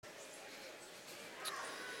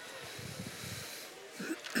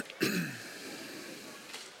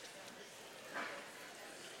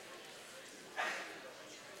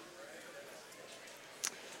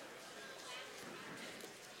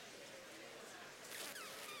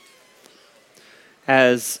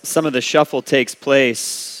As some of the shuffle takes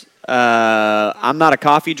place, I'm not a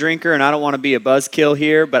coffee drinker and I don't want to be a buzzkill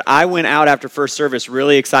here, but I went out after first service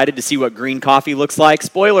really excited to see what green coffee looks like.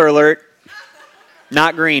 Spoiler alert,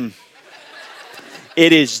 not green.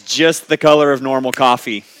 It is just the color of normal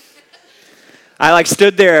coffee. I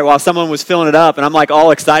stood there while someone was filling it up and I'm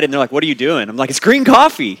all excited and they're like, "What are you doing?" I'm like, "It's green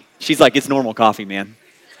coffee." She's like, "It's normal coffee, man.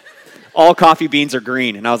 All coffee beans are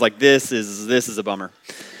green." And I was like, this is a bummer.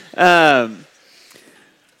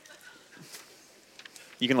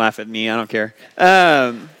 You can laugh at me, I don't care.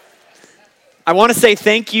 I want to say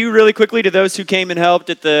thank you really quickly to those who came and helped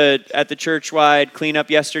at the church-wide cleanup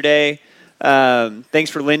yesterday.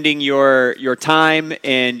 Thanks for lending your time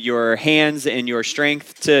and your hands and your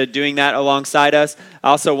strength to doing that alongside us. I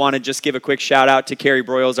also want to just give a quick shout out to Carrie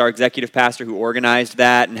Broyles, our executive pastor, who organized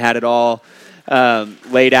that and had it all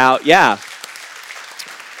laid out. Yeah.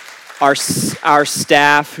 Our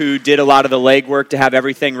staff who did a lot of the legwork to have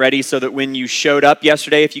everything ready so that when you showed up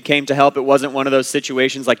yesterday, if you came to help, it wasn't one of those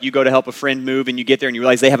situations like you go to help a friend move and you get there and you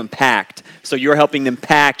realize they haven't packed. So you're helping them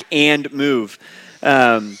pack and move.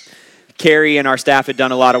 Carrie and our staff had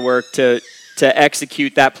done a lot of work to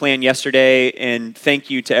execute that plan yesterday, and thank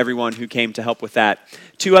you to everyone who came to help with that.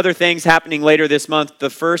 Two other things happening later this month. The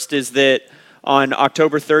first is that on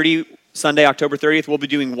Sunday, October 30th, we'll be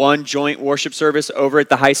doing one joint worship service over at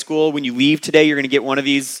the high school. When you leave today, you're going to get one of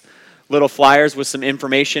these little flyers with some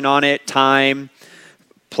information on it, time,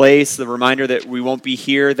 place, the reminder that we won't be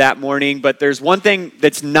here that morning. But there's one thing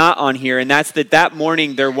that's not on here, and that's that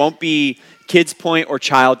morning there won't be Kids Point or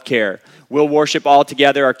childcare. We'll worship all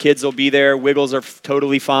together. Our kids will be there. Wiggles are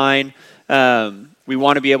totally fine. We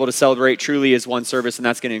want to be able to celebrate truly as one service, and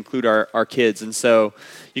that's going to include our kids. And so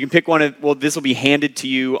you can pick one this will be handed to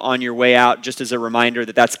you on your way out just as a reminder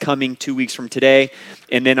that that's coming 2 weeks from today.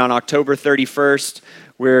 And then on October 31st,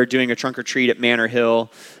 we're doing a trunk or treat at Manor Hill.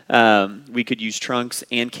 We could use trunks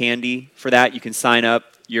and candy for that. You can sign up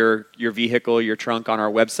your vehicle, your trunk on our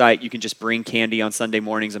website. You can just bring candy on Sunday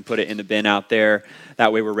mornings and put it in the bin out there.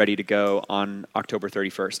 That way we're ready to go on October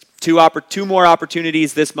 31st. Two more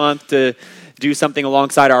opportunities this month to do something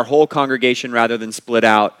alongside our whole congregation rather than split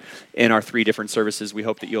out in our 3 different services. We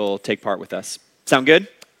hope that you'll take part with us. Sound good?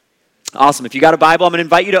 Awesome. If you got a Bible, I'm going to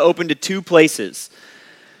invite you to open to 2 places.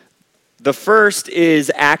 The first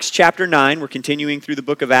is Acts chapter 9. We're continuing through the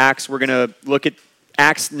book of Acts. We're going to look at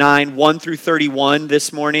Acts 9, 1 through 31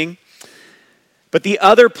 this morning. But the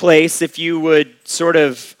other place, if you would sort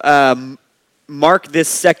of mark this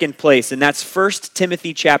second place, and that's 1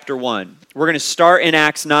 Timothy chapter 1. We're going to start in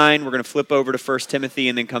Acts 9. We're going to flip over to 1 Timothy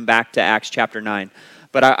and then come back to Acts chapter 9.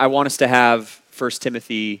 But I want us to have 1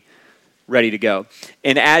 Timothy ready to go.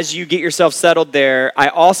 And as you get yourself settled there, I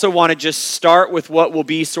also want to just start with what will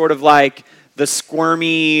be sort of like the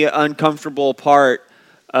squirmy, uncomfortable part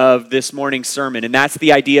of this morning's sermon, and that's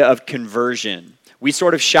the idea of conversion. We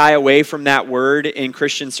sort of shy away from that word in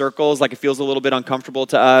Christian circles, like it feels a little bit uncomfortable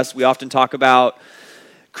to us. We often talk about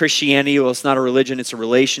Christianity, well, it's not a religion, it's a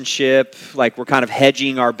relationship. Like we're kind of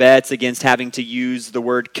hedging our bets against having to use the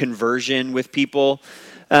word conversion with people.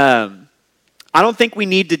 I don't think we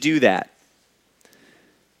need to do that.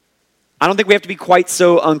 I don't think we have to be quite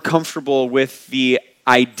so uncomfortable with the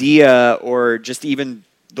idea or just even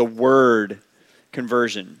the word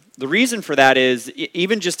conversion. The reason for that is,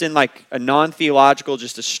 even just in like a non-theological,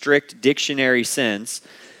 just a strict dictionary sense,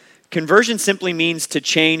 conversion simply means to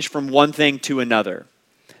change from one thing to another.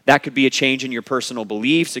 That could be a change in your personal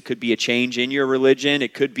beliefs. It could be a change in your religion.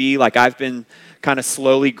 It could be like I've been kind of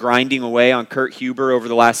slowly grinding away on Kurt Huber over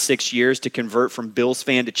the last 6 years to convert from Bills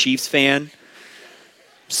fan to Chiefs fan.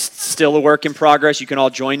 Still a work in progress. You can all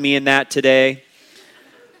join me in that today.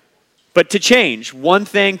 But to change one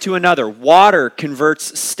thing to another, water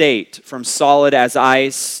converts state from solid as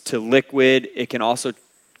ice to liquid. It can also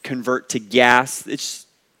convert to gas. It's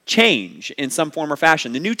change in some form or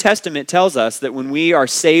fashion. The New Testament tells us that when we are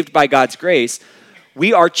saved by God's grace,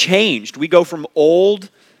 we are changed. We go from old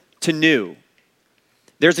to new.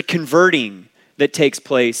 There's a converting that takes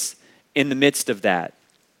place in the midst of that.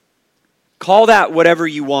 Call that whatever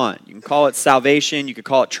you want. You can call it salvation. You could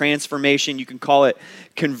call it transformation. You can call it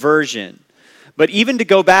conversion. But even to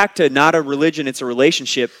go back to not a religion, it's a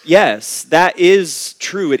relationship. Yes, that is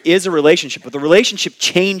true. It is a relationship. But the relationship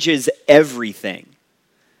changes everything.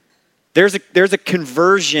 There's a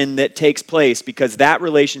conversion that takes place because that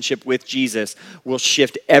relationship with Jesus will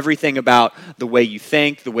shift everything about the way you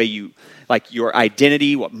think, the way you, like your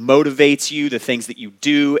identity, what motivates you, the things that you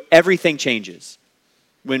do. Everything changes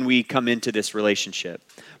when we come into this relationship.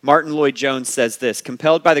 Martin Lloyd-Jones says this: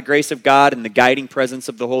 compelled by the grace of God and the guiding presence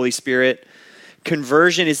of the Holy Spirit,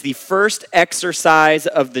 Conversion is the first exercise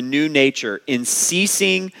of the new nature in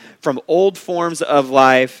ceasing from old forms of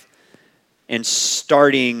life and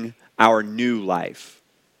starting our new life.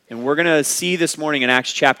 And we're going to see this morning in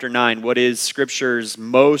Acts chapter 9 what is Scripture's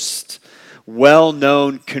most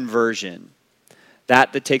well-known conversion.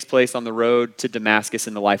 That takes place on the road to Damascus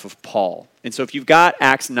in the life of Paul. And so if you've got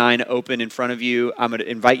Acts 9 open in front of you, I'm going to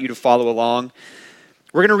invite you to follow along.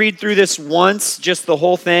 We're going to read through this once, just the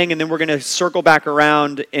whole thing, and then we're going to circle back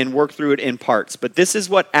around and work through it in parts. But this is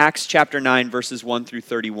what Acts chapter 9, verses 1 through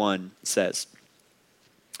 31 says.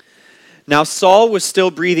 Now Saul was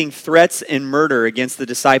still breathing threats and murder against the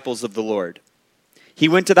disciples of the Lord. He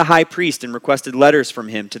went to the high priest and requested letters from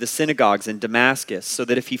him to the synagogues in Damascus, so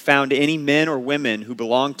that if he found any men or women who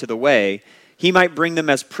belonged to the way, he might bring them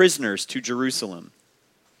as prisoners to Jerusalem.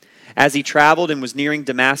 As he traveled and was nearing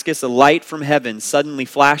Damascus, a light from heaven suddenly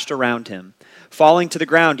flashed around him. Falling to the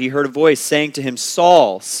ground, he heard a voice saying to him,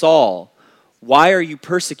 "Saul, Saul, why are you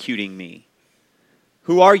persecuting me?"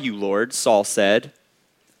 "Who are you, Lord?" Saul said.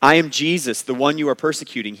 "I am Jesus, the one you are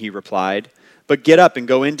persecuting," he replied. "But get up and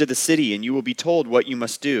go into the city, and you will be told what you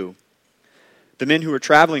must do." The men who were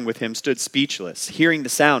traveling with him stood speechless, hearing the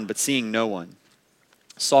sound but seeing no one.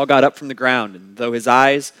 Saul got up from the ground, and though his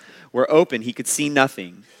eyes were open, he could see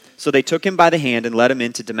nothing. So they took him by the hand and led him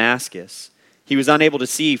into Damascus. He was unable to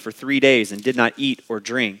see for 3 days and did not eat or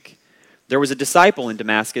drink. There was a disciple in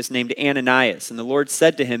Damascus named Ananias, and the Lord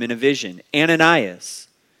said to him in a vision, "Ananias."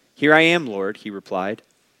 "Here I am, Lord," he replied.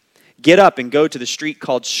 "Get up and go to the street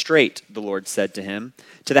called Straight," the Lord said to him,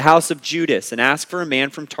 "to the house of Judas, and ask for a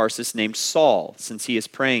man from Tarsus named Saul, since he is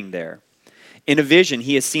praying there. In a vision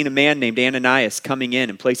he has seen a man named Ananias coming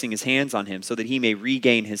in and placing his hands on him so that he may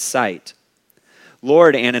regain his sight."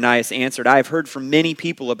 "Lord," Ananias answered, "I have heard from many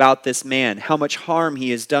people about this man, how much harm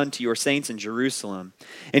he has done to your saints in Jerusalem.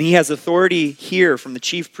 And he has authority here from the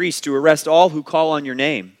chief priests to arrest all who call on your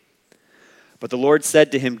name." But the Lord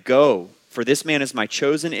said to him, "Go, for this man is my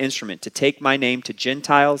chosen instrument to take my name to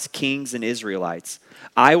Gentiles, kings, and Israelites.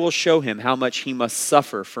 I will show him how much he must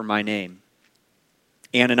suffer for my name."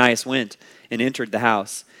 Ananias went and entered the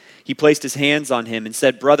house. He placed his hands on him and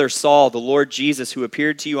said, "Brother Saul, the Lord Jesus, who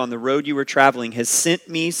appeared to you on the road you were traveling, has sent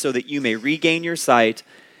me so that you may regain your sight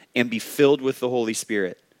and be filled with the Holy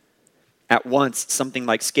Spirit." At once, something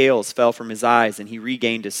like scales fell from his eyes, and he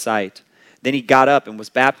regained his sight. Then he got up and was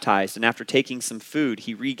baptized, and after taking some food,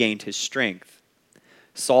 he regained his strength.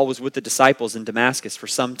 Saul was with the disciples in Damascus for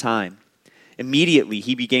some time. Immediately,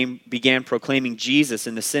 he began proclaiming Jesus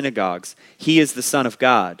in the synagogues. "He is the Son of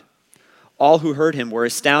God." All who heard him were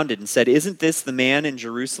astounded and said, "Isn't this the man in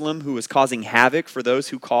Jerusalem who is causing havoc for those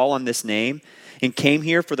who call on this name and came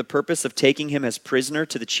here for the purpose of taking him as prisoner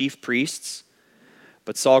to the chief priests?"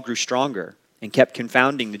 But Saul grew stronger and kept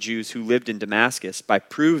confounding the Jews who lived in Damascus by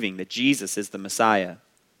proving that Jesus is the Messiah.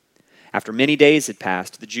 After many days had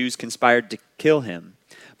passed, the Jews conspired to kill him,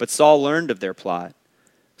 but Saul learned of their plot.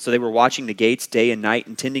 So they were watching the gates day and night,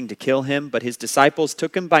 intending to kill him, but his disciples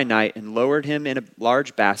took him by night and lowered him in a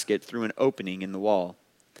large basket through an opening in the wall.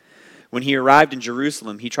 When he arrived in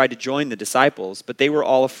Jerusalem, he tried to join the disciples, but they were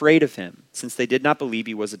all afraid of him, since they did not believe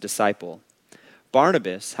he was a disciple.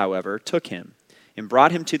 Barnabas, however, took him and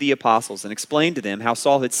brought him to the apostles and explained to them how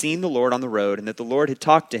Saul had seen the Lord on the road and that the Lord had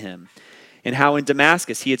talked to him, and how in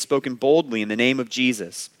Damascus he had spoken boldly in the name of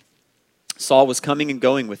Jesus. Saul was coming and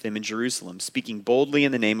going with him in Jerusalem, speaking boldly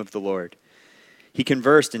in the name of the Lord. He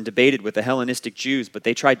conversed and debated with the Hellenistic Jews, but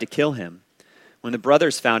they tried to kill him. When the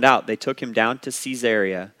brothers found out, they took him down to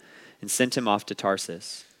Caesarea and sent him off to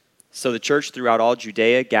Tarsus. So the church throughout all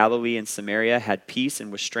Judea, Galilee, and Samaria had peace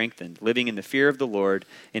and was strengthened, living in the fear of the Lord,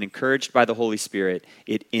 and encouraged by the Holy Spirit,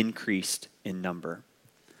 it increased in number.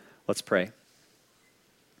 Let's pray.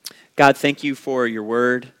 God, thank you for your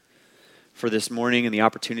word, for this morning and the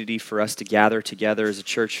opportunity for us to gather together as a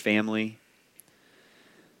church family.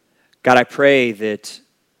 God, I pray that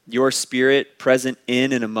your Spirit present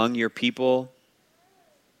in and among your people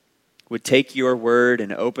would take your word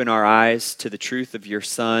and open our eyes to the truth of your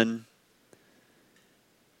Son,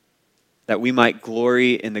 that we might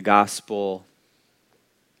glory in the gospel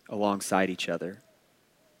alongside each other.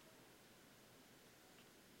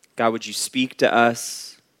 God, would you speak to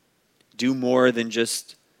us? Do more than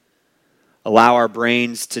just allow our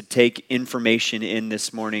brains to take information in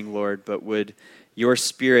this morning, Lord, but would your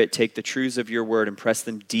Spirit take the truths of your word and press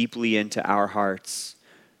them deeply into our hearts.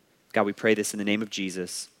 God, we pray this in the name of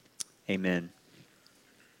Jesus. Amen.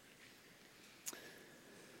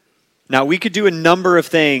 Now, we could do a number of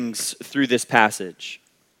things through this passage,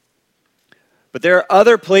 but there are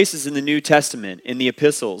other places in the New Testament, in the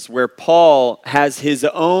epistles, where Paul has his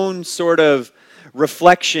own sort of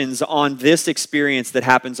reflections on this experience that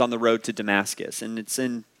happens on the road to Damascus. And it's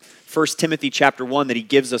in 1 Timothy chapter 1 that he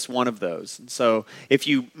gives us one of those. And so if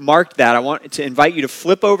you marked that, I want to invite you to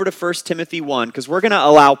flip over to 1 Timothy 1, because we're going to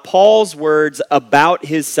allow Paul's words about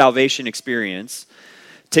his salvation experience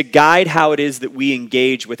to guide how it is that we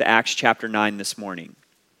engage with Acts chapter 9 this morning.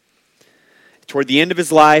 Toward the end of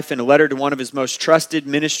his life, in a letter to one of his most trusted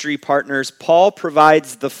ministry partners, Paul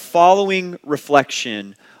provides the following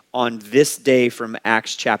reflection on this day from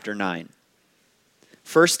Acts chapter 9.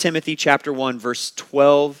 1 Timothy chapter 1, verse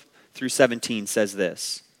 12 through 17 says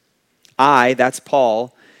this: I, that's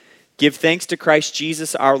Paul, give thanks to Christ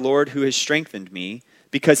Jesus our Lord, who has strengthened me,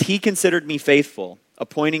 because he considered me faithful,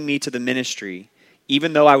 appointing me to the ministry,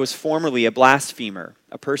 even though I was formerly a blasphemer,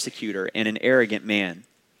 a persecutor, and an arrogant man.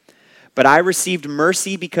 But I received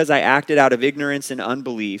mercy because I acted out of ignorance and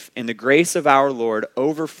unbelief, and the grace of our Lord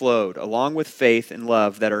overflowed along with faith and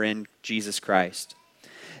love that are in Jesus Christ.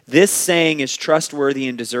 This saying is trustworthy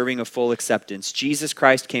and deserving of full acceptance. Jesus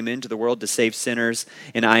Christ came into the world to save sinners,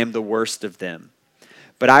 and I am the worst of them.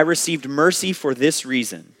 But I received mercy for this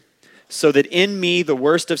reason, so that in me, the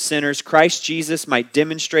worst of sinners, Christ Jesus might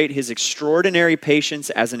demonstrate his extraordinary patience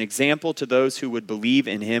as an example to those who would believe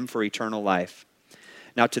in him for eternal life.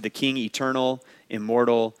 Now to the King, eternal,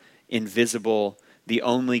 immortal, invisible, the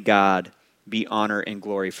only God, be honor and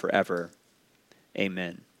glory forever.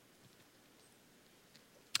 Amen.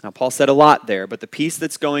 Now, Paul said a lot there, but the piece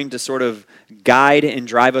that's going to sort of guide and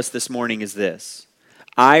drive us this morning is this: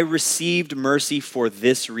 I received mercy for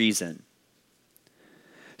this reason,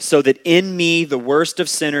 so that in me, the worst of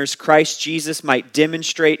sinners, Christ Jesus might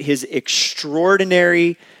demonstrate his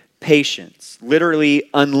extraordinary patience, literally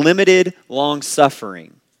unlimited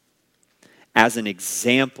long-suffering, as an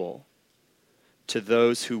example to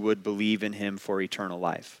those who would believe in him for eternal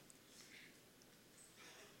life.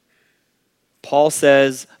 Paul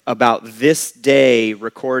says about this day,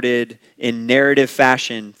 recorded in narrative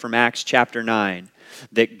fashion from Acts chapter 9,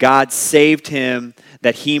 that God saved him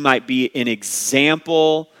that he might be an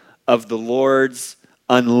example of the Lord's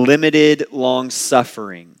unlimited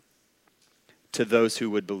long-suffering to those who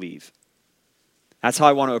would believe. That's how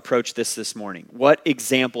I want to approach this morning. What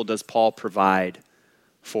example does Paul provide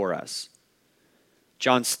for us?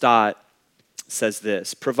 John Stott says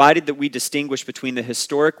this: provided that we distinguish between the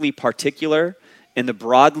historically particular and the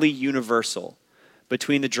broadly universal,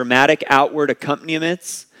 between the dramatic outward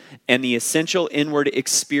accompaniments and the essential inward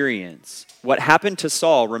experience, what happened to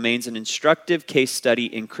Saul remains an instructive case study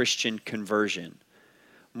in Christian conversion.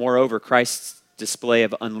 Moreover, Christ's display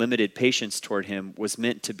of unlimited patience toward him was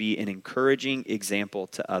meant to be an encouraging example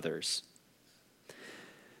to others.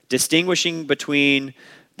 Distinguishing between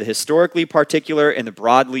the historically particular and the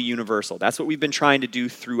broadly universal. That's what we've been trying to do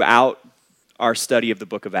throughout our study of the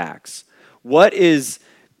book of Acts. What is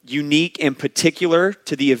unique and particular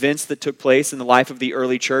to the events that took place in the life of the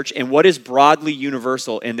early church, and what is broadly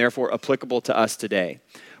universal and therefore applicable to us today?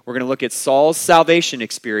 We're going to look at Saul's salvation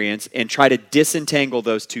experience and try to disentangle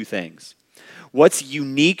those two things. What's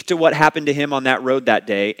unique to what happened to him on that road that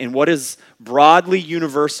day, and what is broadly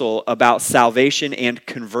universal about salvation and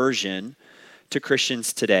conversion to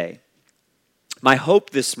Christians today? My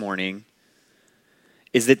hope this morning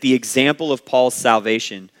is that the example of Paul's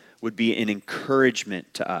salvation would be an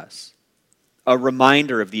encouragement to us, a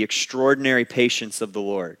reminder of the extraordinary patience of the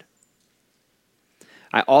Lord.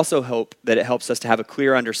 I also hope that it helps us to have a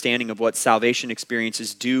clear understanding of what salvation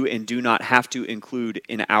experiences do and do not have to include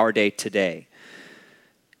in our day today.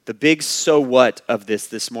 The big so what of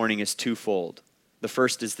this morning is twofold. The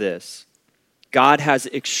first is this: God has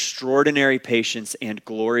extraordinary patience and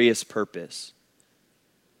glorious purpose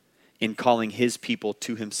in calling his people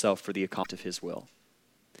to himself for the accomplishment of his will.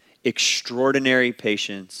 Extraordinary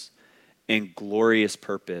patience and glorious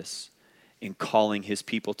purpose in calling his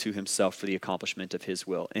people to himself for the accomplishment of his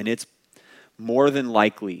will. And it's more than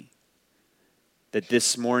likely that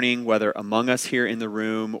this morning, whether among us here in the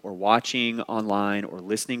room or watching online or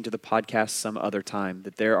listening to the podcast some other time,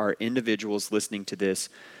 that there are individuals listening to this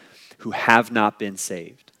who have not been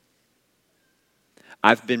saved.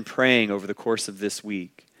 I've been praying over the course of this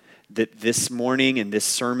week that this morning and this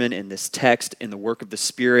sermon and this text and the work of the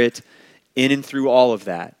Spirit in and through all of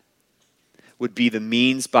that would be the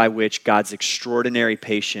means by which God's extraordinary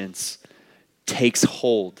patience takes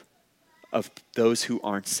hold of those who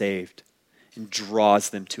aren't saved and draws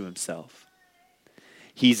them to himself.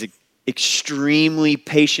 He's extremely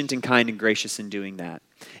patient and kind and gracious in doing that.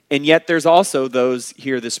 And yet there's also those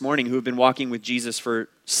here this morning who have been walking with Jesus for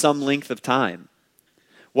some length of time.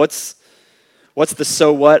 What's the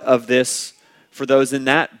so what of this for those in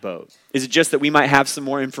that boat? Is it just that we might have some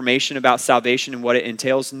more information about salvation and what it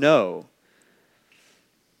entails? No.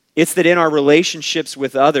 It's that in our relationships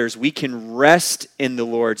with others, we can rest in the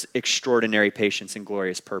Lord's extraordinary patience and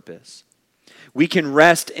glorious purpose. We can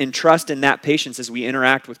rest and trust in that patience as we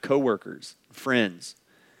interact with coworkers, friends.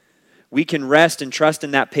 We can rest and trust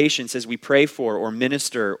in that patience as we pray for or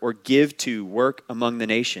minister or give to work among the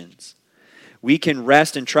nations. We can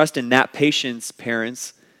rest and trust in that patience,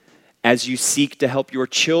 parents, as you seek to help your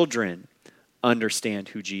children understand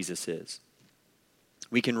who Jesus is.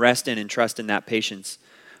 We can rest in and trust in that patience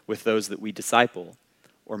with those that we disciple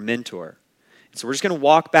or mentor. So we're just going to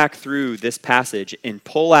walk back through this passage and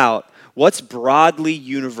pull out what's broadly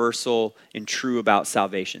universal and true about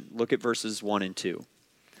salvation. Look at verses 1 and 2.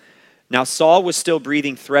 Now Saul was still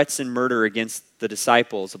breathing threats and murder against the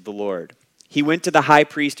disciples of the Lord. He went to the high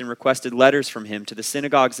priest and requested letters from him to the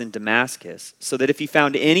synagogues in Damascus, so that if he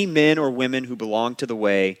found any men or women who belonged to the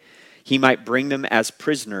way, he might bring them as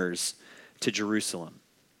prisoners to Jerusalem.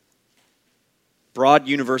 Broad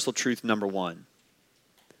universal truth number 1.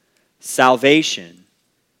 Salvation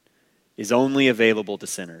is only available to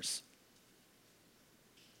sinners.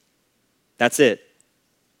 That's it.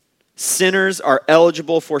 Sinners are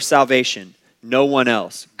eligible for salvation. No one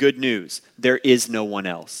else. Good news. There is no one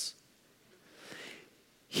else.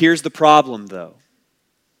 Here's the problem, though.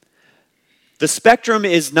 The spectrum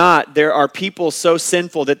is not there are people so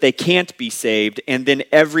sinful that they can't be saved, and then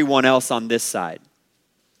everyone else on this side.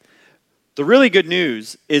 The really good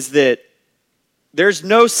news is that there's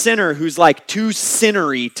no sinner who's like too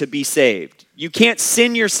sinnery to be saved. You can't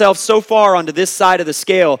sin yourself so far onto this side of the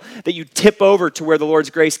scale that you tip over to where the Lord's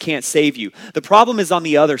grace can't save you. The problem is on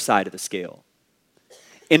the other side of the scale,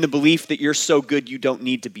 in the belief that you're so good you don't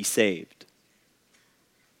need to be saved.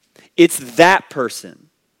 It's that person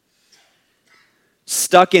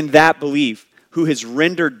stuck in that belief who has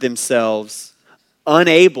rendered themselves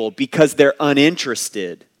unable because they're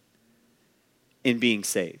uninterested in being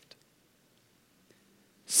saved.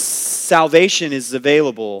 Salvation is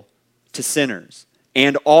available to sinners,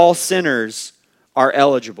 and all sinners are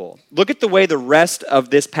eligible. Look at the way the rest of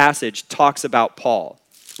this passage talks about Paul.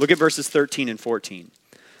 Look at verses 13 and 14.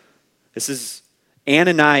 This is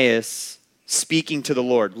Ananias speaking to the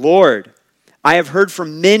Lord. Lord, I have heard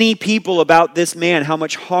from many people about this man, how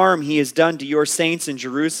much harm he has done to your saints in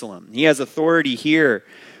Jerusalem. He has authority here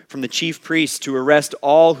from the chief priests to arrest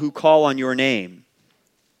all who call on your name.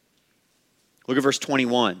 Look at verse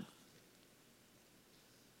 21.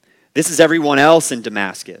 This is everyone else in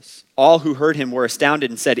Damascus. All who heard him were astounded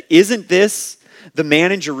and said, isn't this the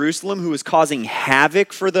man in Jerusalem who was causing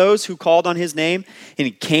havoc for those who called on his name? And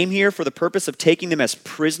he came here for the purpose of taking them as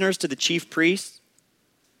prisoners to the chief priests?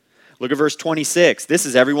 Look at verse 26. This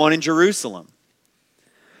is everyone in Jerusalem.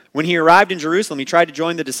 When he arrived in Jerusalem, he tried to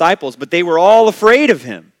join the disciples, but they were all afraid of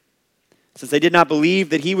him, since they did not believe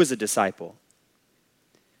that he was a disciple.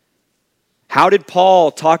 How did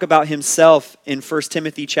Paul talk about himself in 1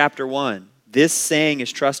 Timothy chapter 1? This saying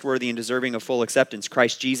is trustworthy and deserving of full acceptance.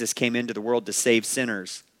 Christ Jesus came into the world to save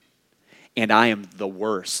sinners, and I am the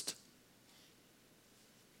worst.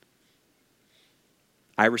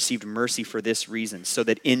 I received mercy for this reason, so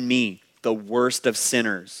that in me, the worst of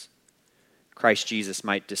sinners, Christ Jesus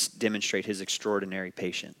might demonstrate his extraordinary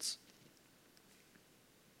patience.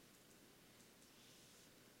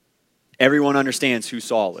 Everyone understands who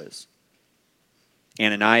Saul is.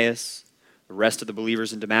 Ananias, the rest of the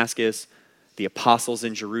believers in Damascus, the apostles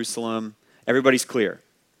in Jerusalem. Everybody's clear.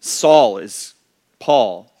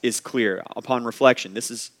 Paul is clear upon reflection. This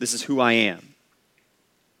is who I am.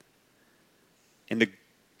 And the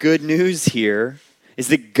good news here is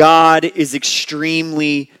that God is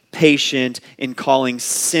extremely patient in calling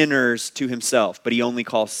sinners to himself, but he only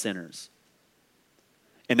calls sinners.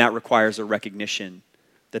 And that requires a recognition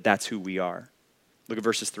that that's who we are. Look at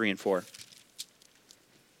verses 3 and 4.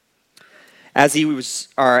 As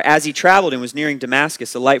he traveled and was nearing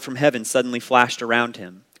Damascus, a light from heaven suddenly flashed around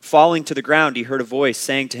him. Falling to the ground, he heard a voice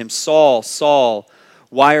saying to him, Saul, Saul,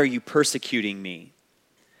 why are you persecuting me?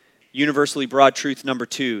 Universally broad truth number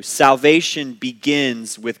 2, salvation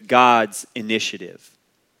begins with God's initiative.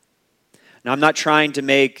 Now, I'm not trying to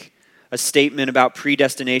make a statement about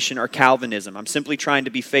predestination or Calvinism. I'm simply trying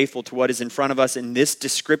to be faithful to what is in front of us in this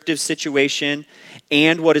descriptive situation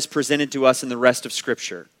and what is presented to us in the rest of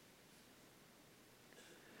Scripture.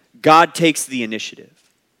 God takes the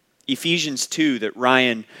initiative. Ephesians 2 that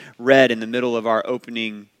Ryan read in the middle of our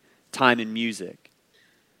opening time in music.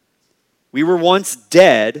 We were once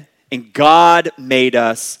dead, and God made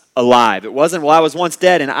us alive. It wasn't, well, I was once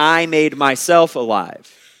dead, and I made myself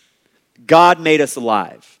alive. God made us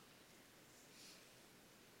alive.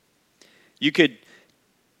 You could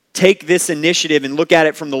take this initiative and look at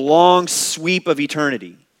it from the long sweep of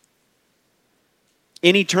eternity.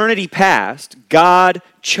 In eternity past, God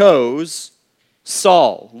chose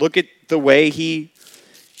Saul. Look at the way he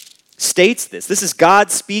states this. This is God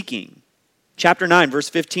speaking. Chapter 9, verse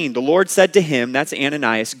 15. The Lord said to him, that's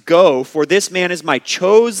Ananias, "Go, for this man is my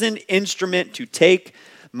chosen instrument to take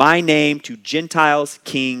my name to Gentiles,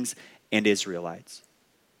 kings, and Israelites."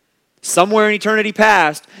 Somewhere in eternity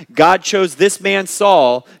past, God chose this man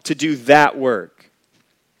Saul to do that work.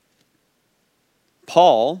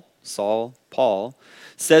 Paul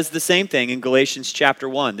says the same thing in Galatians chapter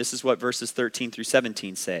 1. This is what verses 13 through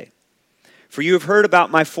 17 say. "For you have heard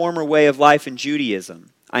about my former way of life in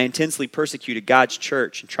Judaism. I intensely persecuted God's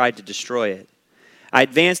church and tried to destroy it. I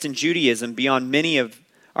advanced in Judaism beyond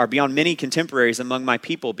many contemporaries among my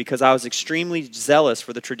people because I was extremely zealous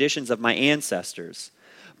for the traditions of my ancestors.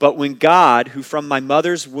 But when God, who from my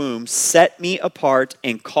mother's womb set me apart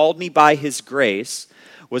and called me by his grace,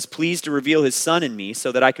 was pleased to reveal his Son in me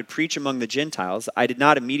so that I could preach among the Gentiles, I did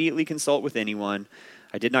not immediately consult with anyone.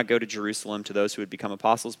 I did not go to Jerusalem to those who had become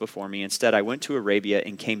apostles before me. Instead, I went to Arabia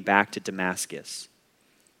and came back to Damascus."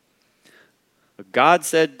 But God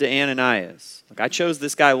said to Ananias, "Look, I chose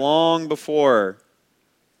this guy long before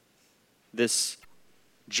this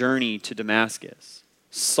journey to Damascus."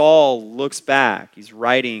 Saul looks back. He's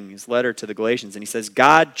writing his letter to the Galatians, and he says,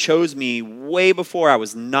 "God chose me way before I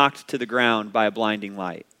was knocked to the ground by a blinding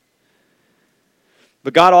light."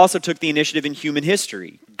 But God also took the initiative in human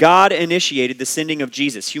history. God initiated the sending of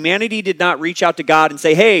Jesus. Humanity did not reach out to God and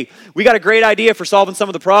say, "Hey, we got a great idea for solving some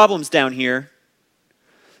of the problems down here.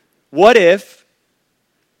 What if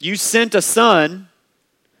you sent a son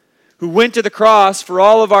who went to the cross for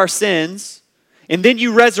all of our sins, and then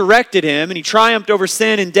you resurrected him, and he triumphed over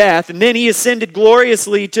sin and death, and then he ascended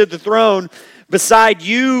gloriously to the throne beside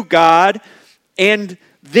you, God, and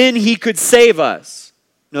then he could save us"?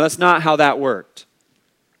 No, that's not how that worked.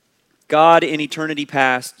 God in eternity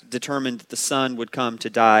past determined that the Son would come to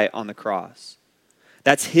die on the cross.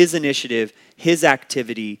 That's his initiative, his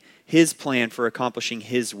activity, his plan for accomplishing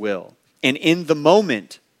his will. And in the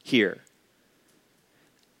moment here,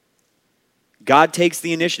 God takes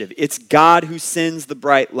the initiative. It's God who sends the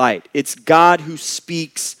bright light. It's God who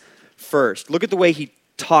speaks first. Look at the way he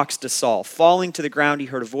talks to Saul. Falling to the ground, he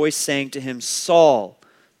heard a voice saying to him, "Saul,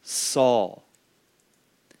 Saul,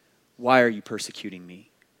 why are you persecuting me?"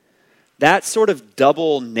 That sort of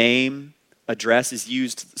double name address is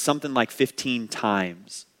used something like 15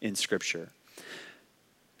 times in Scripture.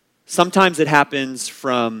 Sometimes it happens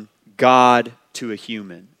from God to a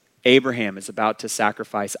human. Abraham is about to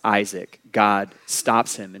sacrifice Isaac. God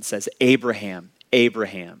stops him and says, "Abraham,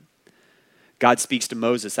 Abraham." God speaks to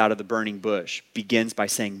Moses out of the burning bush, begins by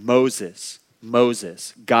saying, "Moses,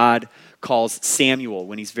 Moses." God calls Samuel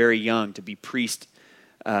when he's very young to be priest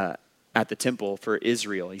at the temple for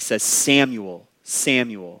Israel. He says, "Samuel,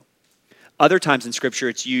 Samuel." Other times in Scripture,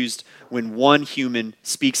 it's used when one human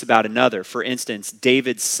speaks about another. For instance,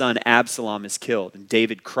 David's son Absalom is killed, and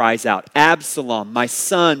David cries out, "Absalom, my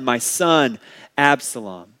son,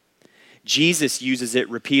 Absalom." Jesus uses it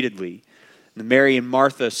repeatedly. The Mary and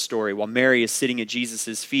Martha story, while Mary is sitting at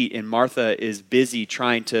Jesus' feet, and Martha is busy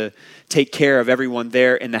trying to take care of everyone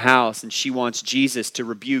there in the house, and she wants Jesus to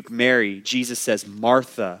rebuke Mary. Jesus says,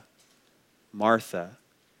 "Martha, Martha."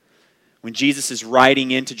 When Jesus is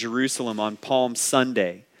riding into Jerusalem on Palm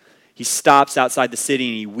Sunday, he stops outside the city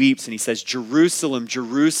and he weeps and he says, "Jerusalem,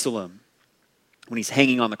 Jerusalem." When he's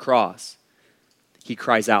hanging on the cross, he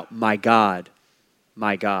cries out, "My God,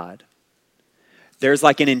 my God." There's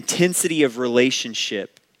like an intensity of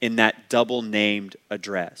relationship in that double-named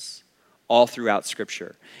address all throughout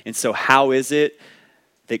Scripture. And so how is it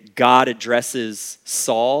that God addresses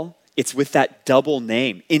Saul? It's with that double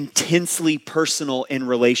name, intensely personal and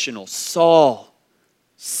relational. "Saul,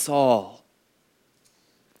 Saul,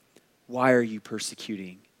 why are you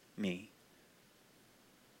persecuting me?"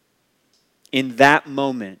 In that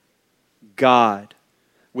moment, God,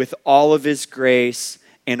 with all of his grace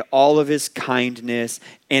and all of his kindness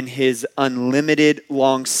and his unlimited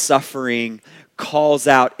long-suffering, calls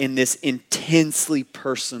out in this intensely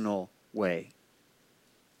personal way.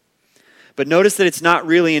 But notice that it's not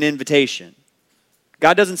really an invitation.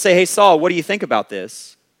 God doesn't say, "Hey, Saul, what do you think about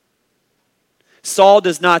this?" Saul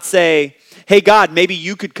does not say, "Hey, God, maybe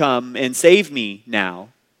you could come and save me now."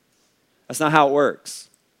 That's not how it works.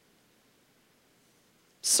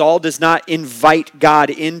 Saul does not invite God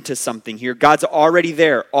into something here. God's already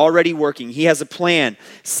there, already working. He has a plan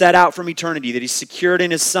set out from eternity that he's secured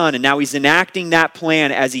in his Son, and now he's enacting that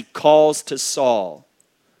plan as he calls to Saul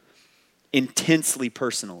intensely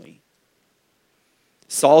personally.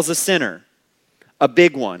 Saul's a sinner, a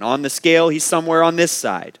big one. On the scale, he's somewhere on this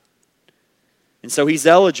side. And so he's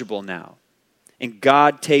eligible now. And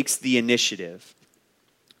God takes the initiative.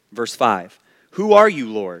 Verse 5, "Who are you,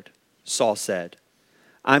 Lord?" Saul said.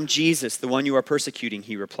 "I'm Jesus, the one you are persecuting,"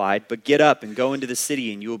 he replied. "But get up and go into the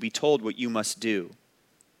city, and you will be told what you must do."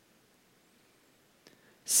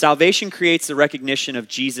 Salvation creates the recognition of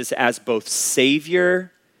Jesus as both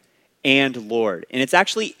Savior and Lord. And it's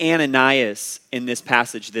actually Ananias in this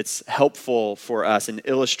passage that's helpful for us and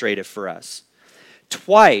illustrative for us.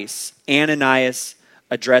 Twice, Ananias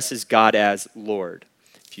addresses God as Lord.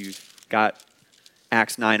 If you've got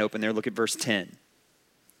Acts 9 open there, look at verse 10.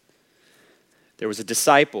 There was a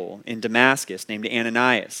disciple in Damascus named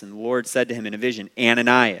Ananias, and the Lord said to him in a vision,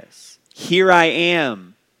 "Ananias." "Here I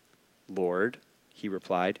am, Lord," he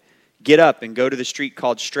replied. "Get up and go to the street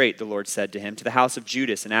called Straight," the Lord said to him, "to the house of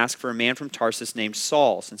Judas, and ask for a man from Tarsus named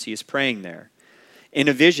Saul, since he is praying there. In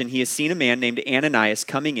a vision, he has seen a man named Ananias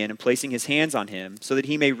coming in and placing his hands on him so that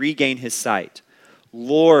he may regain his sight."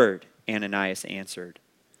 "Lord," Ananias answered,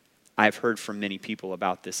 "I've heard from many people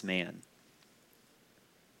about this man."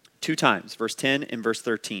 2 times, verse 10 and verse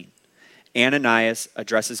 13. Ananias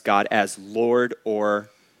addresses God as Lord or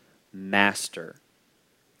Master.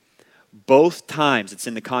 Both times it's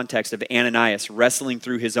in the context of Ananias wrestling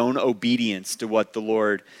through his own obedience to what the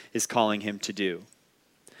Lord is calling him to do.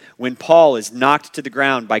 When Paul is knocked to the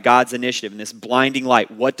ground by God's initiative in this blinding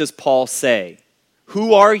light, what does Paul say?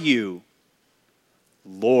 "Who are you?"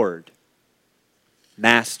 "Lord,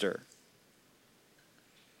 Master."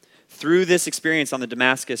 Through this experience on the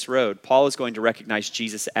Damascus Road, Paul is going to recognize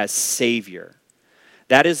Jesus as Savior.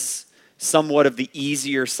 That is somewhat of the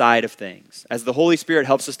easier side of things, as the Holy Spirit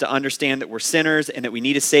helps us to understand that we're sinners and that we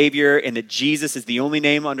need a Savior and that Jesus is the only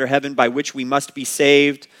name under heaven by which we must be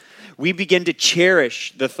saved. We begin to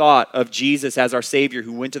cherish the thought of Jesus as our Savior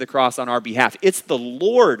who went to the cross on our behalf. It's the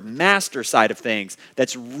Lord, Master side of things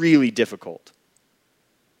that's really difficult.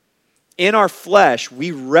 In our flesh,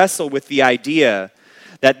 we wrestle with the idea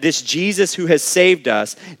that this Jesus who has saved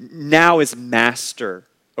us now is master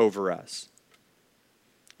over us.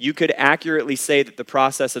 You could accurately say that the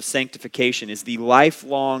process of sanctification is the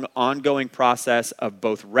lifelong, ongoing process of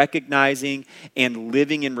both recognizing and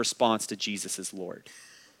living in response to Jesus as Lord.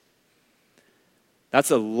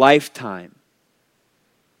 That's a lifetime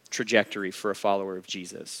trajectory for a follower of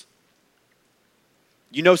Jesus.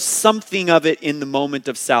 You know something of it in the moment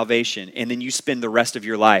of salvation, and then you spend the rest of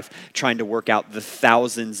your life trying to work out the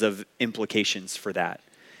thousands of implications for that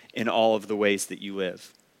in all of the ways that you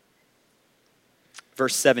live.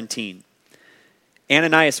 Verse 17,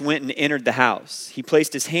 Ananias went and entered the house. He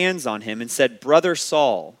placed his hands on him and said, "Brother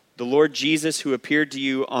Saul, the Lord Jesus who appeared to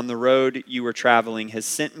you on the road you were traveling has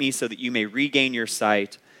sent me so that you may regain your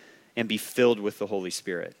sight and be filled with the Holy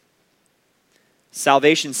Spirit."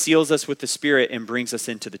 Salvation seals us with the Spirit and brings us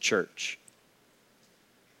into the church.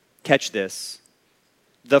 Catch this.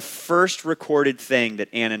 The first recorded thing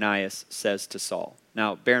that Ananias says to Saul.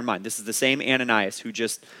 Now, bear in mind, this is the same Ananias who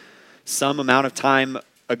just some amount of time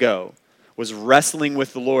ago was wrestling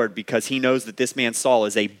with the Lord because he knows that this man Saul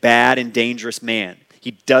is a bad and dangerous man.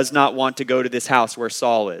 He does not want to go to this house where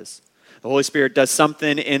Saul is. The Holy Spirit does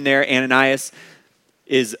something in there. Ananias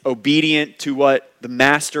is obedient to what the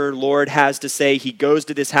Master Lord has to say. He goes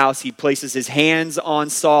to this house. He places his hands on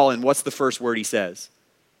Saul. And what's the first word he says?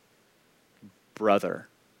 Brother.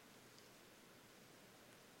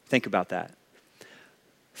 Think about that.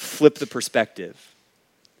 Flip the perspective.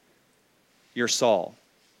 You're Saul.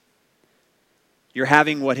 You're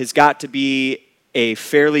having what has got to be a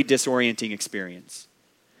fairly disorienting experience.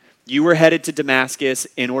 You were headed to Damascus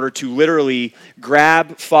in order to literally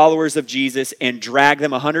grab followers of Jesus and drag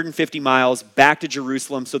them 150 miles back to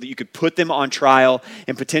Jerusalem so that you could put them on trial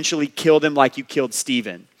and potentially kill them like you killed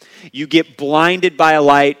Stephen. You get blinded by a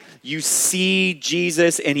light. You see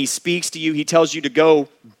Jesus and he speaks to you. He tells you to go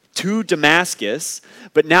to Damascus,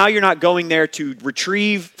 but now you're not going there to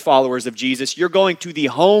retrieve followers of Jesus. You're going to the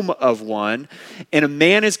home of one, and a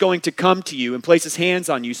man is going to come to you and place his hands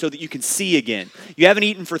on you so that you can see again. You haven't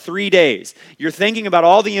eaten for 3 days. You're thinking about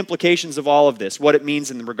all the implications of all of this, what it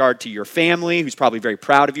means in regard to your family, who's probably very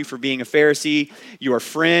proud of you for being a Pharisee, your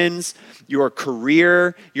friends, your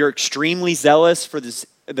career. You're extremely zealous for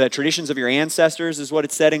the traditions of your ancestors is what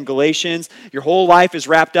it said in Galatians. Your whole life is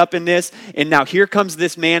wrapped up in this. And now here comes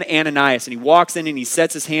this man, Ananias, and he walks in and he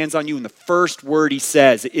sets his hands on you. And the first word he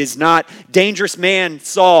says is not, "Dangerous man,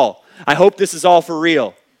 Saul, I hope this is all for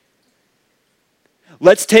real.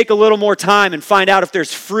 Let's take a little more time and find out if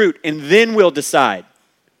there's fruit and then we'll decide."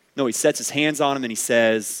 No, he sets his hands on him and he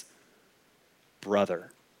says,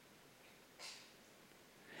 "Brother."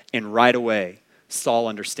 And right away, Saul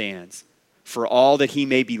understands. For all that he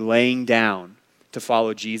may be laying down to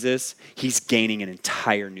follow Jesus, he's gaining an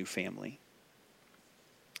entire new family.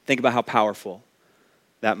 Think about how powerful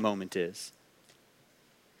that moment is.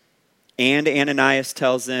 And Ananias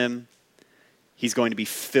tells him he's going to be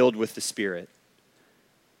filled with the Spirit.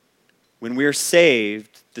 When we're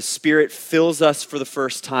saved, the Spirit fills us for the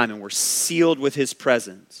first time and we're sealed with his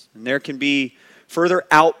presence. And there can be further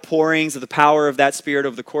outpourings of the power of that Spirit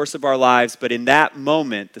over the course of our lives, but in that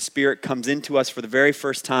moment, the Spirit comes into us for the very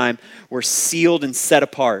first time. We're sealed and set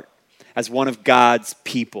apart as one of God's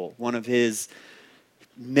people, one of his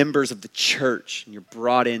members of the church, and you're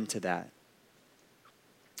brought into that.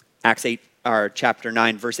 Chapter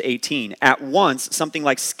 9, verse 18. At once, something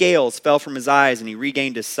like scales fell from his eyes and he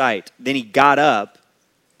regained his sight. Then he got up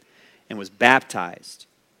and was baptized.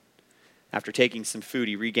 After taking some food,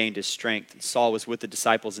 he regained his strength. Saul was with the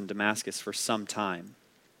disciples in Damascus for some time.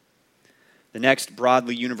 The next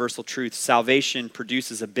broadly universal truth, salvation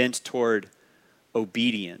produces a bent toward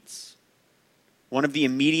obedience. One of the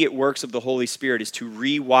immediate works of the Holy Spirit is to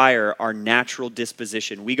rewire our natural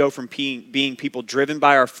disposition. We go from being people driven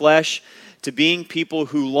by our flesh to being people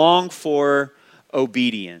who long for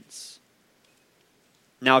obedience.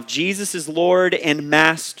 Now, if Jesus is Lord and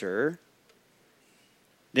Master,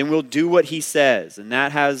 then we'll do what he says. And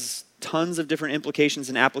that has tons of different implications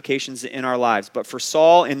and applications in our lives. But for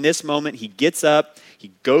Saul, in this moment, he gets up,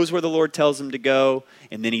 he goes where the Lord tells him to go,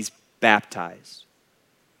 and then he's baptized.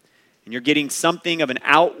 And you're getting something of an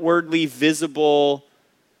outwardly visible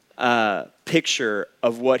picture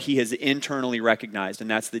of what he has internally recognized, and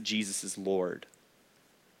that's that Jesus is Lord.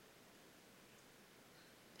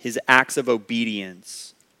 His acts of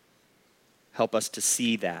obedience help us to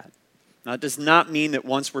see that. Now, it does not mean that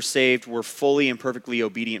once we're saved, we're fully and perfectly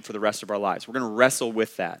obedient for the rest of our lives. We're going to wrestle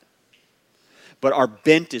with that. But our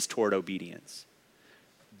bent is toward obedience.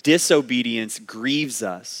 Disobedience grieves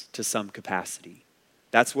us to some capacity.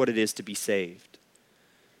 That's what it is to be saved.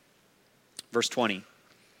 Verse 20.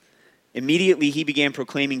 Immediately he began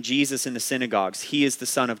proclaiming Jesus in the synagogues. He is the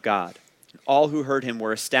Son of God. And all who heard him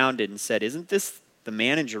were astounded and said, "Isn't this the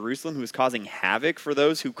man in Jerusalem who is causing havoc for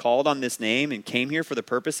those who called on this name and came here for the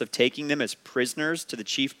purpose of taking them as prisoners to the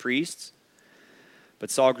chief priests?"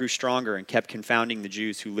 But Saul grew stronger and kept confounding the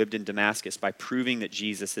Jews who lived in Damascus by proving that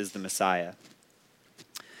Jesus is the Messiah.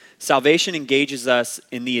 Salvation engages us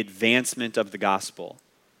in the advancement of the gospel.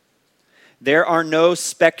 There are no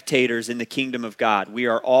spectators in the kingdom of God. We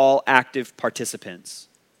are all active participants.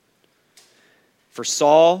 For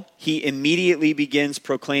Saul, he immediately begins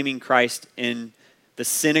proclaiming Christ in the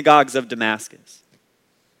synagogues of Damascus.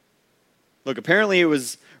 Look, apparently it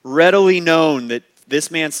was readily known that this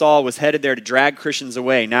man Saul was headed there to drag Christians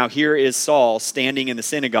away. Now here is Saul standing in the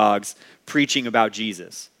synagogues preaching about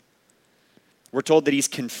Jesus. We're told that he's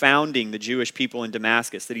confounding the Jewish people in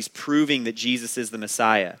Damascus, that he's proving that Jesus is the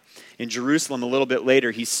Messiah. In Jerusalem, a little bit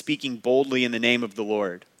later, he's speaking boldly in the name of the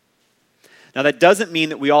Lord. Now, that doesn't mean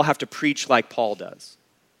that we all have to preach like Paul does.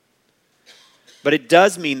 But it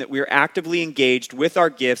does mean that we are actively engaged with our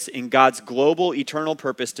gifts in God's global, eternal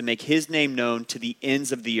purpose to make his name known to the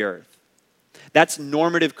ends of the earth. That's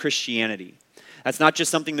normative Christianity. That's not just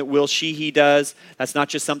something that Will Sheehy does. That's not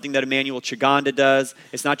just something that Emmanuel Chaganda does.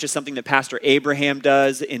 It's not just something that Pastor Abraham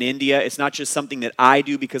does in India. It's not just something that I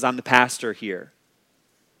do because I'm the pastor here.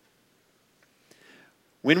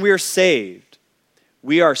 When we are saved,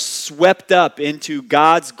 we are swept up into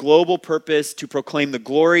God's global purpose to proclaim the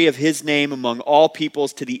glory of his name among all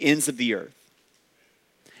peoples to the ends of the earth.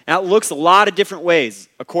 Now, it looks a lot of different ways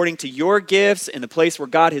according to your gifts and the place where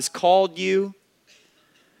God has called you.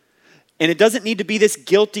 And it doesn't need to be this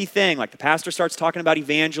guilty thing, like the pastor starts talking about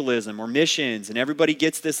evangelism or missions, and everybody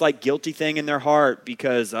gets this like guilty thing in their heart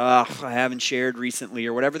because, I haven't shared recently,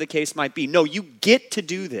 or whatever the case might be. No, you get to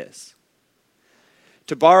do this.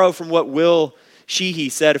 To borrow from what Will Sheehy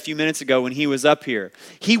said a few minutes ago when he was up here,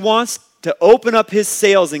 he wants to open up his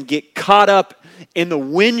sails and get caught up in the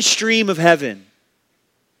wind stream of heaven.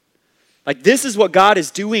 Like, this is what God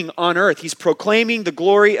is doing on earth. He's proclaiming the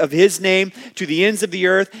glory of his name to the ends of the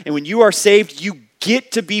earth. And when you are saved, you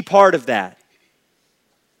get to be part of that.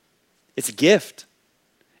 It's a gift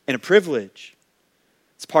and a privilege.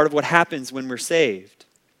 It's part of what happens when we're saved.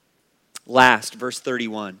 Last, verse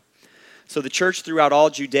 31. So the church throughout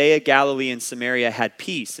all Judea, Galilee, and Samaria had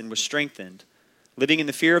peace and was strengthened. Living in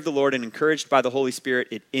the fear of the Lord and encouraged by the Holy Spirit,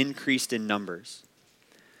 it increased in numbers.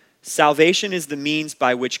 Salvation is the means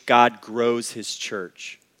by which God grows his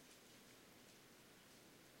church.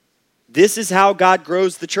 This is how God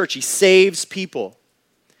grows the church. He saves people.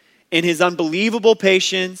 In his unbelievable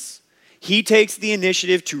patience, He takes the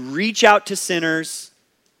initiative to reach out to sinners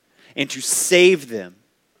and to save them.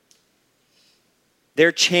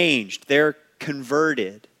 They're changed. They're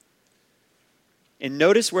converted. And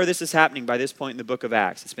notice where this is happening by this point in the book of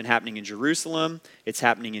Acts. It's been happening in Jerusalem, it's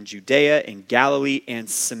happening in Judea, and Galilee, and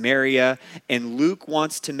Samaria. And Luke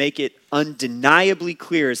wants to make it undeniably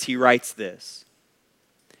clear as he writes this.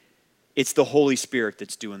 It's the Holy Spirit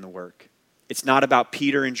that's doing the work. It's not about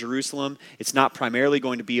Peter in Jerusalem. It's not primarily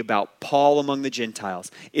going to be about Paul among the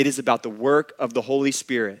Gentiles. It is about the work of the Holy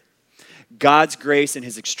Spirit. God's grace and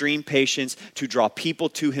his extreme patience to draw people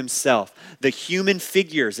to himself. The human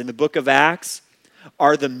figures in the book of Acts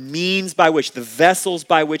are the means by which, the vessels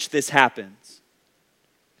by which this happens.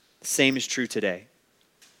 The same is true today.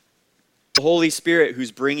 The Holy Spirit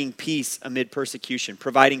who's bringing peace amid persecution,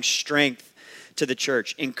 providing strength to the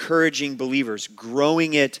church, encouraging believers,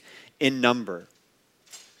 growing it in number.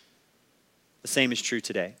 The same is true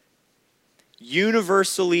today.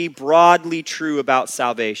 Universally, broadly true about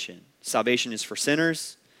salvation. Salvation is for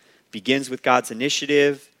sinners, begins with God's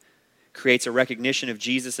initiative, creates a recognition of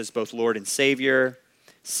Jesus as both Lord and Savior,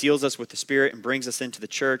 seals us with the Spirit and brings us into the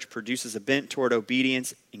church, produces a bent toward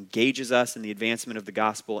obedience, engages us in the advancement of the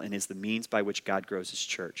gospel, and is the means by which God grows his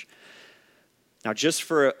church. Now, just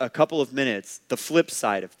for a couple of minutes, the flip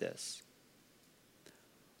side of this.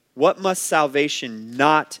 What must salvation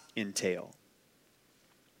not entail?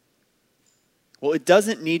 Well, it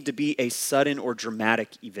doesn't need to be a sudden or dramatic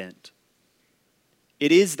event.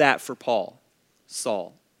 It is that for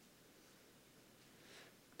Saul.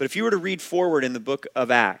 But if you were to read forward in the book of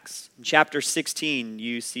Acts, in chapter 16,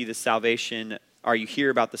 you see the salvation, or you hear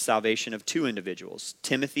about the salvation of two individuals,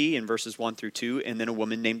 Timothy in verses 1 through 2, and then a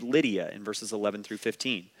woman named Lydia in verses 11 through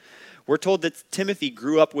 15. We're told that Timothy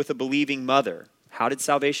grew up with a believing mother. How did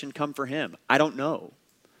salvation come for him? I don't know.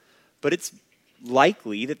 But it's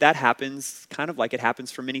likely that happens kind of like it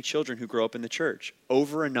happens for many children who grow up in the church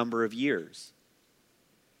over a number of years.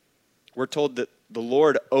 We're told that the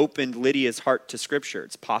Lord opened Lydia's heart to Scripture.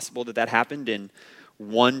 It's possible that happened in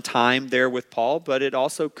one time there with Paul, but it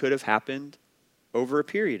also could have happened over a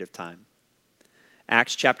period of time.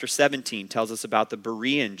 Acts chapter 17 tells us about the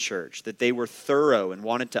Berean church, that they were thorough and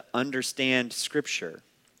wanted to understand Scripture.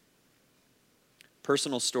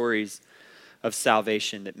 Personal stories of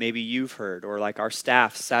salvation that maybe you've heard, or like our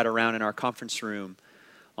staff sat around in our conference room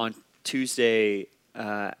on Tuesday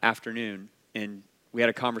afternoon, and we had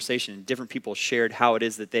a conversation, and different people shared how it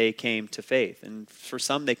is that they came to faith. And for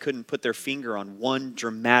some, they couldn't put their finger on one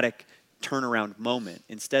dramatic turnaround moment.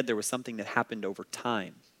 Instead, there was something that happened over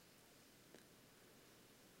time.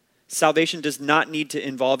 Salvation does not need to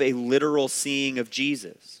involve a literal seeing of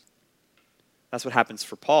Jesus. That's what happens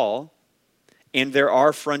for Paul. And there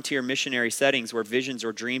are frontier missionary settings where visions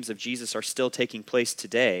or dreams of Jesus are still taking place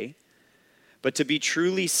today. But to be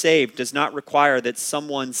truly saved does not require that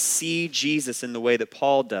someone see Jesus in the way that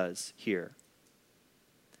Paul does here.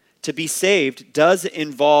 To be saved does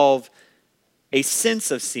involve a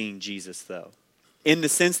sense of seeing Jesus, though, in the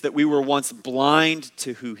sense that we were once blind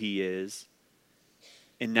to who he is,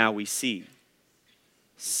 and now we see.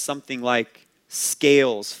 Something like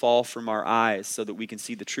scales fall from our eyes so that we can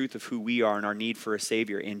see the truth of who we are and our need for a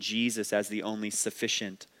Savior, and Jesus as the only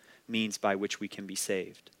sufficient means by which we can be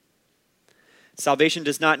saved. Salvation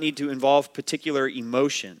does not need to involve particular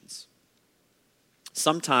emotions.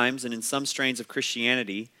 Sometimes, and in some strains of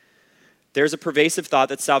Christianity, there's a pervasive thought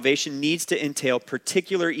that salvation needs to entail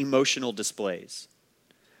particular emotional displays.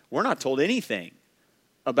 We're not told anything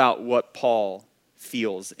about what Paul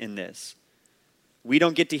feels in this. We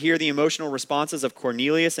don't get to hear the emotional responses of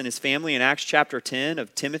Cornelius and his family in Acts chapter 10,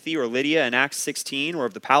 of Timothy or Lydia in Acts 16, or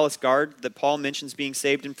of the palace guard that Paul mentions being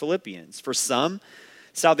saved in Philippians. For some,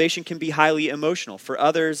 salvation can be highly emotional. For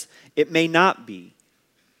others, it may not be.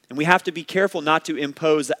 And we have to be careful not to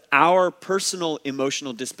impose our personal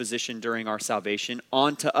emotional disposition during our salvation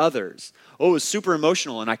onto others. Oh, it was super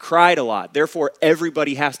emotional and I cried a lot. Therefore,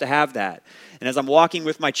 everybody has to have that. And as I'm walking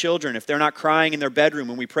with my children, if they're not crying in their bedroom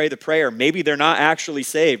when we pray the prayer, maybe they're not actually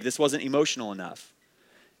saved. This wasn't emotional enough.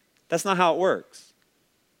 That's not how it works.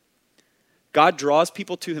 God draws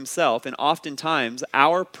people to himself, and oftentimes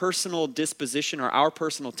our personal disposition or our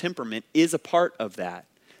personal temperament is a part of that.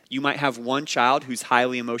 You might have one child who's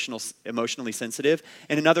highly emotionally sensitive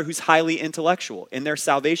and another who's highly intellectual, and their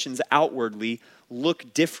salvations outwardly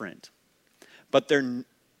look different. But they're,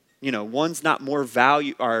 one's not more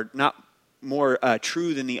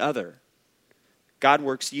true than the other. God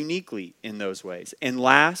works uniquely in those ways. And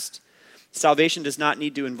last, salvation does not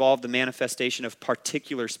need to involve the manifestation of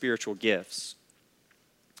particular spiritual gifts.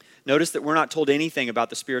 Notice that we're not told anything about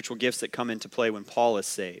the spiritual gifts that come into play when Paul is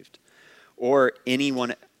saved. or any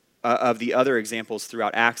one of the other examples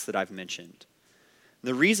throughout Acts that I've mentioned.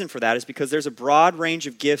 The reason for that is because there's a broad range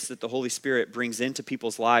of gifts that the Holy Spirit brings into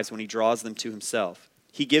people's lives when he draws them to himself.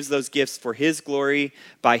 He gives those gifts for his glory,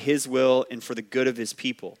 by his will, and for the good of his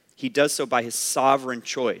people. He does so by his sovereign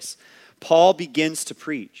choice. Paul begins to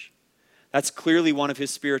preach. That's clearly one of his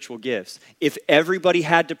spiritual gifts. If everybody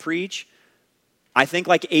had to preach, I think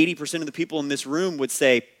like 80% of the people in this room would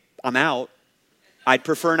say, I'm out. I'd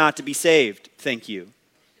prefer not to be saved. Thank you.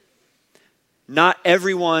 Not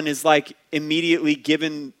everyone is like immediately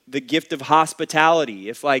given the gift of hospitality.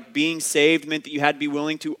 If like being saved meant that you had to be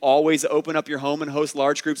willing to always open up your home and host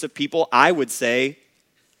large groups of people, I would say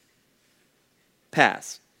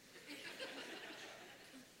pass.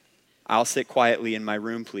 I'll sit quietly in my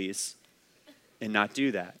room, please, and not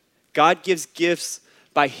do that. God gives gifts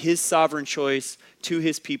by his sovereign choice to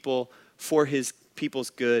his people for his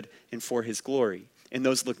people's good and for his glory. And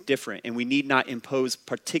those look different. And we need not impose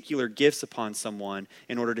particular gifts upon someone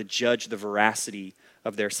in order to judge the veracity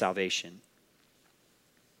of their salvation.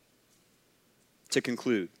 To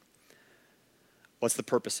conclude, what's the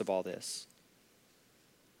purpose of all this?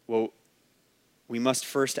 Well, we must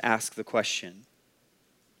first ask the question,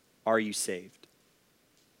 are you saved?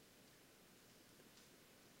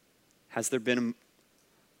 Has there been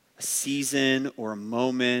a season or a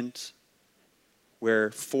moment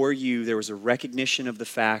where for you there was a recognition of the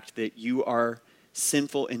fact that you are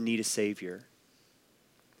sinful and need a Savior,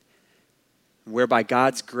 whereby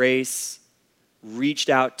God's grace reached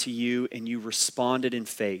out to you and you responded in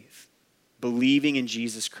faith, believing in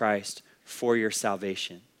Jesus Christ for your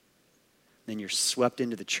salvation? Then you're swept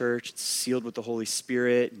into the church, it's sealed with the Holy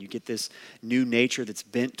Spirit, and you get this new nature that's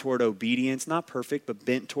bent toward obedience, not perfect, but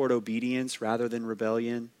bent toward obedience rather than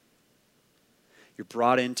rebellion. You're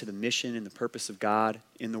brought into the mission and the purpose of God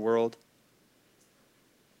in the world.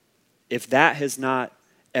 If that has not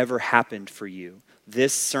ever happened for you,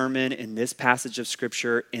 this sermon and this passage of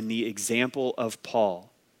Scripture and the example of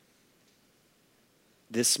Paul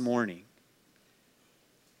this morning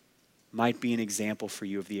might be an example for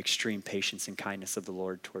you of the extreme patience and kindness of the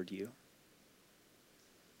Lord toward you.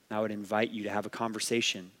 I would invite you to have a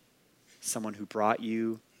conversation. Someone who brought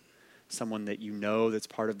you, someone that you know that's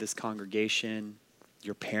part of this congregation,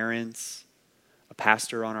 your parents, a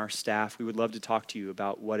pastor on our staff. We would love to talk to you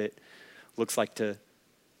about what it looks like to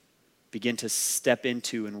begin to step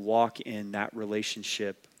into and walk in that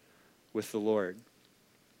relationship with the Lord.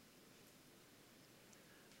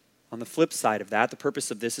 On the flip side of that, the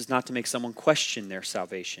purpose of this is not to make someone question their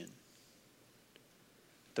salvation.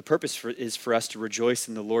 The purpose is for us to rejoice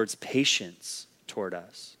in the Lord's patience toward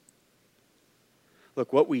us.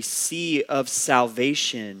 Look, what we see of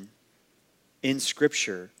salvation in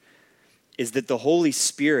Scripture is that the Holy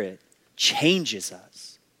Spirit changes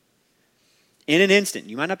us. In an instant.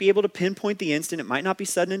 You might not be able to pinpoint the instant. It might not be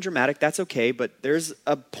sudden and dramatic. That's okay. But there's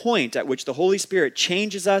a point at which the Holy Spirit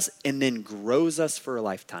changes us and then grows us for a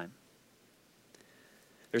lifetime.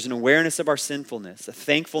 There's an awareness of our sinfulness, a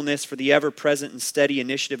thankfulness for the ever-present and steady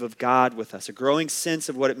initiative of God with us, a growing sense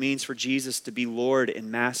of what it means for Jesus to be Lord and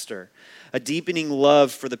Master, a deepening love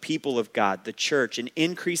for the people of God, the church, an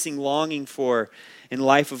increasing longing for and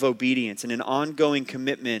life of obedience, and an ongoing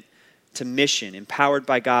commitment to mission, empowered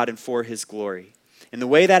by God and for his glory. And the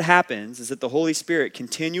way that happens is that the Holy Spirit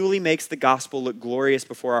continually makes the gospel look glorious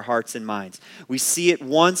before our hearts and minds. We see it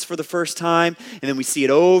once for the first time, and then we see it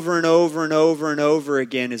over and over and over and over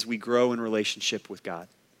again as we grow in relationship with God.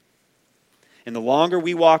 And the longer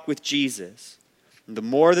we walk with Jesus, and the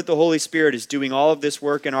more that the Holy Spirit is doing all of this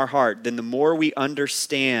work in our heart, then the more we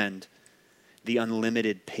understand the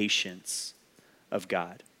unlimited patience of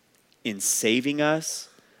God in saving us,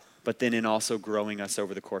 but then in also growing us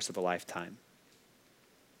over the course of a lifetime.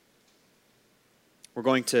 We're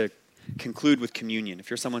going to conclude with communion. If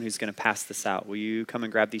you're someone who's going to pass this out, will you come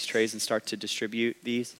and grab these trays and start to distribute these?